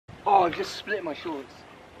Oh, I just split my shorts.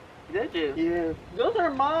 Did you? Yeah. Those are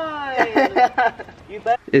mine. You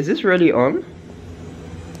bet. Is this really on?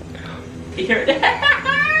 You're an idiot.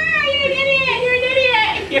 You're an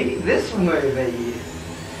idiot. This will motivate you.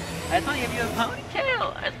 I thought you have a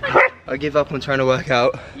ponytail. I give up on trying to work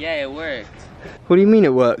out. Yeah, it worked. What do you mean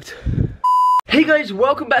it worked? Hey guys,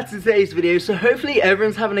 welcome back to today's video. So hopefully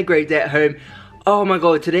everyone's having a great day at home. Oh my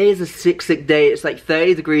god, today is a sick day. It's like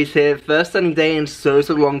 30 degrees here. First sunny day in so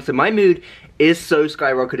long. So my mood is so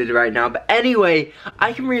skyrocketed right now. But anyway,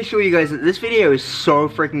 I can reassure you guys that this video is so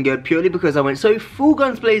freaking good purely because I went so full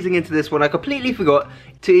guns blazing into this one. I completely forgot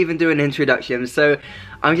to even do an introduction. So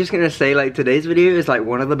I'm just gonna say, like, today's video is like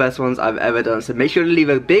one of the best ones I've ever done. So make sure to leave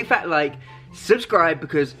a big fat like, subscribe,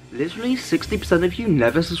 because literally 60% of you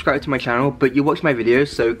never subscribe to my channel, but you watch my videos.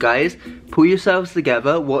 So guys, pull yourselves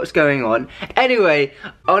together. What's going on? Anyway,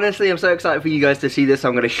 honestly, I'm so excited for you guys to see this. So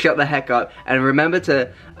I'm gonna shut the heck up and remember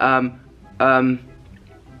to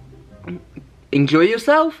enjoy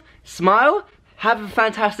yourself, smile, have a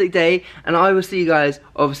fantastic day, and I will see you guys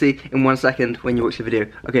obviously in 1 second when you watch the video.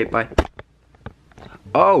 Okay, bye.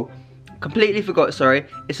 Oh, completely forgot, sorry.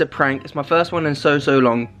 It's a prank. It's my first one in so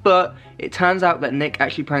long, but it turns out that Nick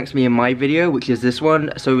actually pranks me in my video, which is this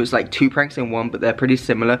one. So it's like 2 pranks in one, but they're pretty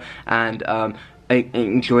similar, and I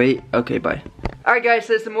enjoy it. Okay, bye. Alright guys,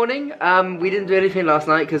 so it's the morning. We didn't do anything last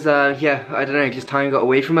night because yeah, I don't know, just time got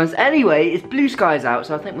away from us. Anyway, it's blue skies out,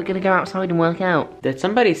 so I think we're gonna go outside and work out. Did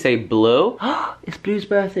somebody say blue? It's Blue's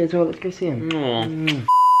birthday as well. Let's go see him.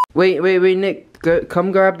 Wait, Nick,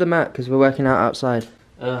 come grab the mat because we're working out outside.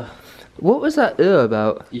 Ugh. What was that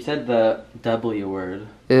about? You said the W word.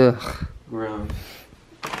 Ugh. Gross.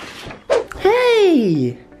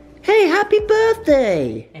 Hey! Hey, happy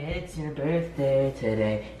birthday! It's your birthday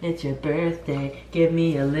today. It's your birthday. Give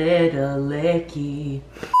me a little licky.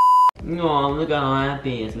 Oh, look how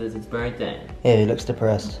happy he is because it's his birthday. Yeah, he looks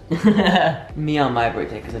depressed. Me on my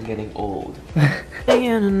birthday because I'm getting old.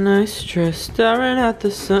 In a nice dress, staring at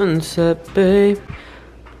the sunset, babe.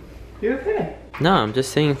 You okay? No, I'm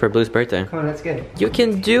just singing for Blue's birthday. Come on, let's go. You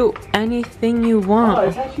can do anything you want. Oh,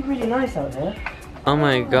 it's actually really nice out here. Oh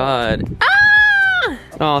my god. Ah!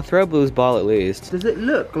 Oh, throw Blue's ball at least. Does it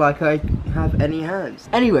look like I have any hands?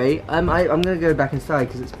 Anyway, I'm gonna go back inside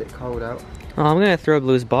because it's a bit cold out. Oh, I'm gonna throw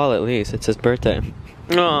Blue's ball at least. It's his birthday.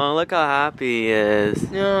 Oh, look how happy he is.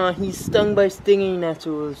 Oh, he's stung by stinging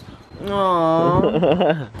nettles.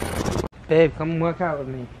 Aww. Babe, come and work out with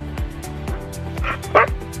me.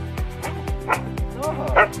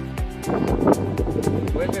 Oh.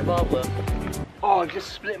 Where's your ball, Blue? Oh, I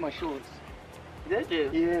just split my shorts. Did you?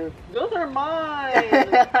 Yeah. Those are mine.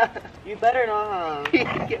 You better not.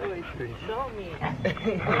 Get away from me. Show me.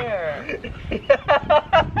 Where?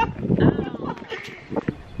 Ow.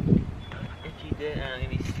 If you did, I'm gonna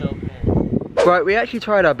be so pissed. Right, we actually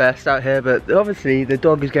tried our best out here, but obviously the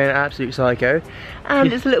dog is going absolute psycho,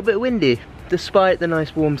 and it's a little bit windy, despite the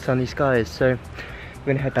nice warm sunny skies. So we're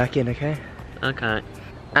gonna head back in, okay? Okay.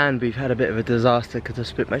 And we've had a bit of a disaster because I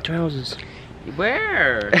split my trousers.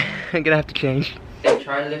 Where? I'm gonna have to change.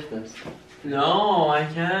 Try to lift this. No, I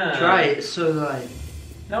can't. Try it, it's so light.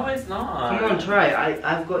 No, it's not. Come on, try it.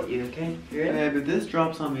 I've got you, okay? You ready? Babe, if this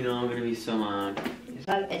drops on me, then I'm gonna be so mad.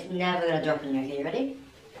 It's never gonna drop on you, okay? You ready?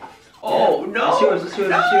 Oh, no! It's yours, it's yours,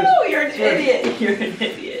 no, it's yours. You're an idiot! You're an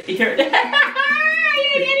idiot! You're an idiot!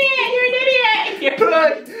 You're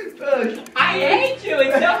an idiot! Push! I hate you!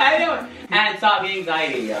 It's so heavy! And stop the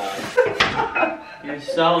anxiety, You're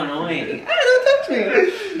so annoying. Don't touch me!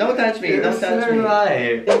 Don't touch me! You're Don't touch so me!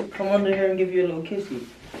 light. Come under here and give you a little kissy.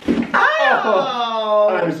 Oh!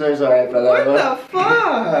 I'm so sorry for that. What the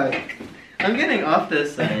fuck? I'm getting off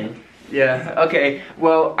this thing. Yeah, okay.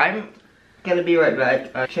 Well, I'm gonna be right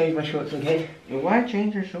back. Change my shorts, okay? Why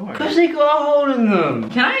change your shorts? Because they got a hole in them.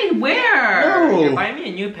 Can I wear? No. You're buying me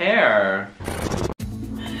a new pair.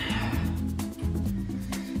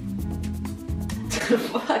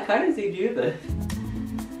 Fuck, how does he do this?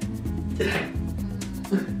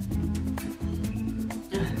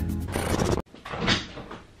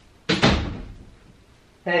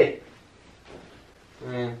 Hey.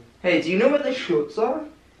 Mm. Hey, do you know where the shorts are?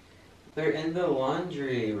 They're in the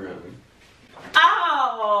laundry room.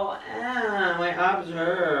 Ow! Ah, my abs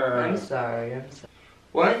hurt. I'm sorry.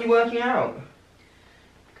 Why aren't you working out? What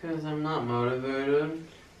Because I'm not motivated.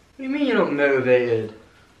 do you mean you're not motivated?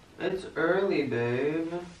 It's early,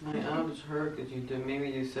 babe. My abs hurt because you made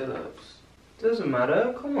me do sit-ups. Doesn't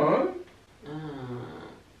matter. Come on.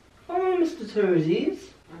 Come on, Mr. Toesies.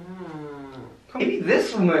 Maybe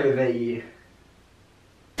this will motivate you.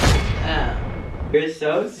 You're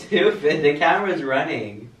so stupid. The camera's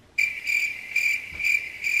running.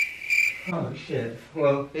 Oh shit.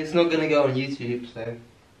 Well, it's not gonna go on YouTube, so.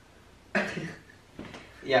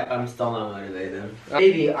 Yeah, I'm still not motivated.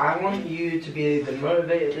 Baby, I want you to be the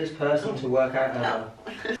motivatedest person to work out ever.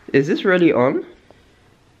 Is this really on?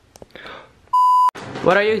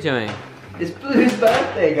 What are you doing? It's Blue's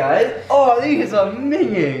birthday, guys. Oh, these are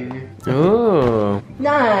minging. Ooh.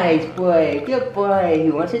 Nice boy, good boy.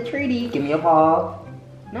 Who wants a treaty? Give me a paw.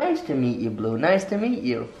 Nice to meet you, Blue. Nice to meet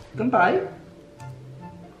you. Goodbye.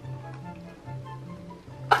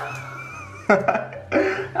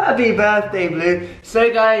 Happy birthday, Blue.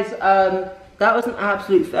 So guys, that was an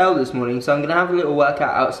absolute fail this morning, so I'm gonna have a little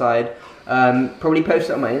workout outside. Probably post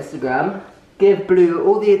it on my Instagram. Give Blue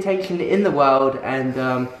all the attention in the world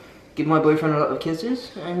and give my boyfriend a lot of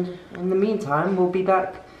kisses. And in the meantime, we'll be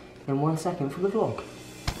back in 1 second for the vlog.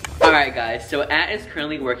 Alright guys, so Ant is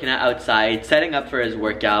currently working out outside, setting up for his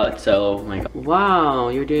workout, so oh my god. Wow,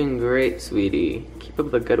 you're doing great, sweetie. Keep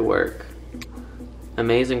up the good work.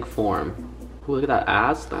 Amazing form. Ooh, look at that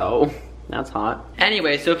ass though. That's hot.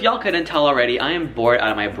 Anyway, so if y'all couldn't tell already, I am bored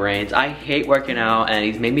out of my brains. I hate working out and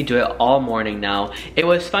he's made me do it all morning now. It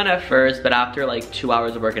was fun at first, but after like 2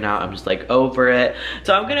 hours of working out, I'm just like over it.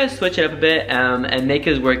 So I'm gonna switch it up a bit and make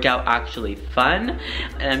his workout actually fun.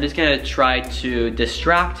 And I'm just gonna try to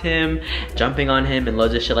distract him, jumping on him and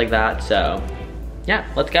loads of shit like that. So yeah,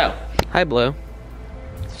 let's go. Hi, Blue.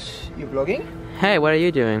 You vlogging? Hey, what are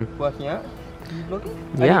you doing? Working out? You vlogging?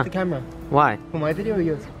 Yeah. I need the camera. Why? For my video or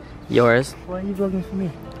yours? Yours. Why are you vlogging for me?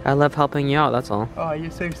 I love helping you out, that's all. Oh, you're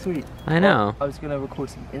so sweet. I know. I was gonna record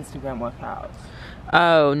some Instagram workouts.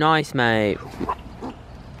 Oh, nice, mate.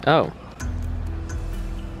 Oh.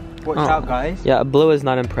 Watch out, guys. Yeah, Blue is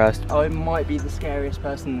not impressed. I might be the scariest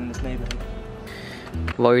person in this neighborhood.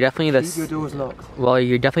 Well, you're definitely Keep your doors locked. Well,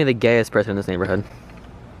 you're definitely the gayest person in this neighborhood.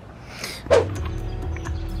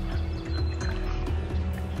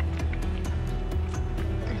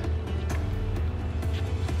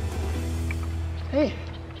 Hey.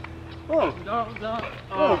 Whoa. Go.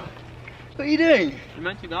 Whoa. What are you doing? You're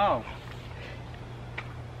meant to go.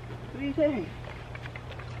 What are you doing?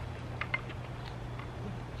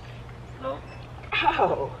 No.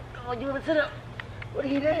 Ow. Oh, you want to sit up? What are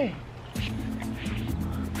you doing?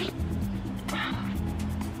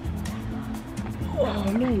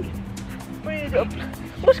 Oh, mate. What are you doing?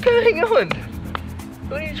 What's going on?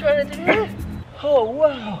 What are you trying to do here? Oh,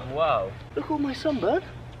 wow. Whoa. Look at all my sunburn.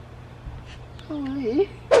 Holy.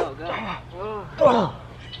 Oh, God. Oh.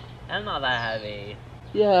 I'm not that heavy.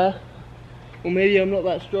 Yeah. Well, maybe I'm not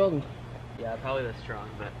that strong. Yeah, probably the strong,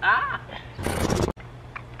 but ah!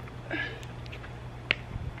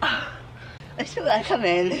 I saw that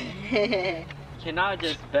coming. You cannot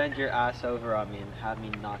just bend your ass over on me and have me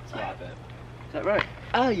not slap it. Is that right?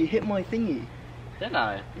 Ah, you hit my thingy. Didn't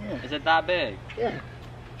I? Yeah. Is it that big? Yeah.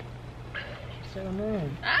 So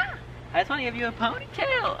annoying. Ah! I just want to give you a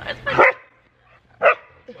ponytail.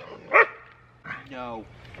 No.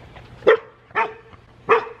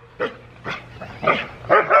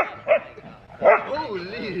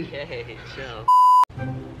 Holy. Okay, chill.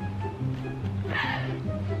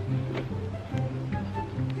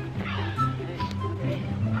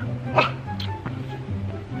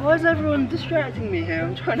 Why is everyone distracting me here?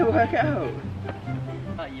 I'm trying to work out. I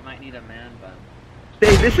thought you might need a man bun.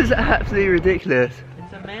 Dude, this is absolutely ridiculous.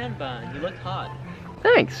 It's a man bun. You look hot.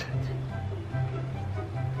 Thanks.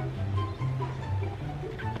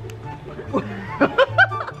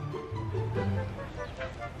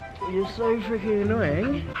 You're so freaking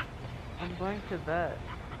annoying. I'm going to bed.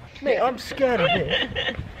 Mate, I'm scared of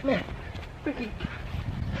it. Mate, freaking.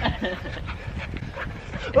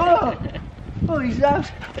 Oh! Oh, he's out.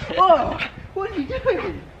 Oh! What are you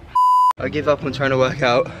doing? I give up on trying to work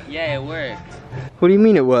out. Yeah, it worked. What do you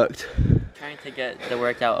mean it worked? Trying to get the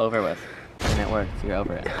workout over with. And it worked. You're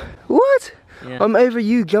over it. What? Yeah. I'm over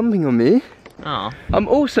you jumping on me. Oh. I'm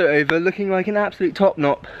also over looking like an absolute top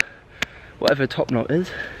knot. Whatever top knot is.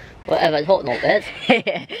 Whatever top knot is.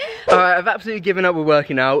 Alright, I've absolutely given up with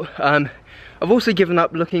working out. I've also given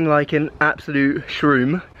up looking like an absolute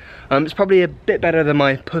shroom. It's probably a bit better than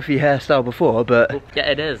my puffy hairstyle before, but...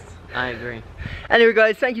 Yeah, it is. I agree. Anyway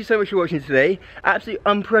guys, thank you so much for watching today. Absolutely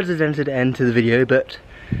unprecedented end to the video, but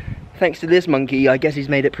thanks to this monkey, I guess he's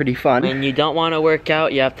made it pretty fun. When you don't want to work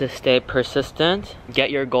out, you have to stay persistent. Get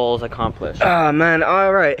your goals accomplished. Ah man,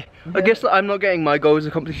 alright. I guess I'm not getting my goals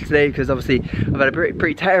accomplished today because obviously I've had a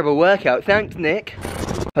pretty terrible workout. Thanks, Nick.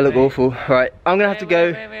 I look awful. Right, I'm gonna have to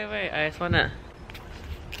go. Wait. I just wanna...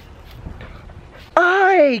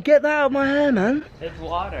 Aye, get that out of my hair, man. It's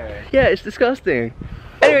water. Yeah, it's disgusting.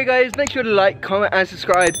 Anyway guys, make sure to like, comment and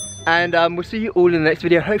subscribe, and we'll see you all in the next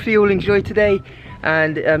video. Hopefully you all enjoyed today,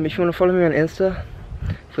 And if you want to follow me on Insta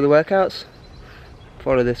for the workouts,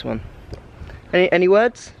 follow this one. Any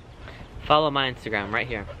words? Follow my Instagram right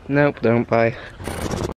here. Nope, don't. Bye.